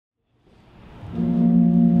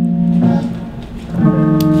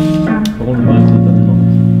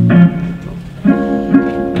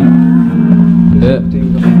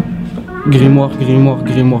Grimoire, grimoire,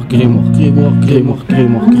 grimoire, grimoire, grimoire, grimoire,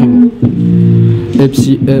 grimoire, grimoire.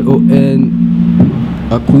 EPSYLON.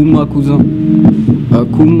 Akuma cousin.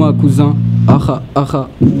 Akuma cousin. Aha, aha.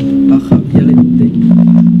 Aha, y'a les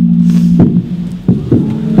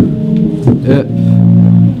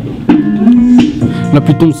La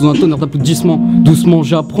pluie tombe sous un tonnerre d'applaudissements. Doucement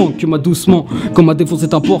j'apprends que ma doucement, comme ma défense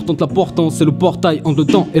est importante, l'important c'est le portail entre le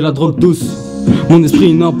temps et la drogue douce. Mon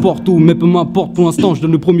esprit n'importe où, mais peu m'importe, pour l'instant je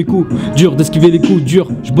donne le premier coup. Dur d'esquiver les coups durs,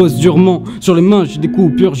 je bosse durement. Sur les mains j'ai des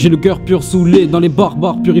coups purs, j'ai le cœur pur saoulé dans les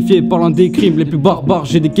barbares, purifié par l'un des crimes les plus barbares.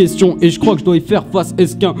 J'ai des questions et je crois que je dois y faire face.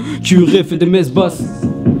 Est-ce qu'un curé fait des messes basses?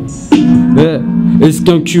 Est-ce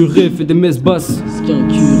qu'un curé fait des messes basses?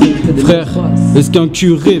 Frère, est-ce qu'un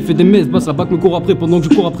curé fait des messes basses? La bac me court après pendant que je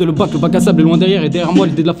cours après le bac à sable est loin derrière et derrière moi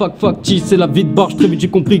l'idée de la factice c'est la vie de barge. Très vite j'ai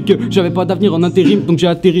compris que j'avais pas d'avenir en intérim donc j'ai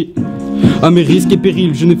atterri à mes risques et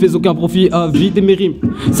périls, je ne fais aucun profit à vide mes rimes.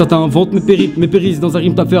 Certains inventent mes périples, mes périssent dans un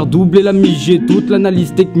rime à faire doubler la mise. J'ai toute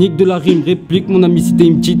l'analyse technique de la rime. Réplique mon ami si t'es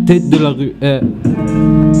une petite tête de la rue.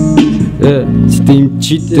 Si t'es une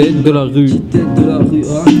petite tête de la rue.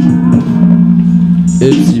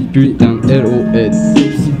 Et si putain LON.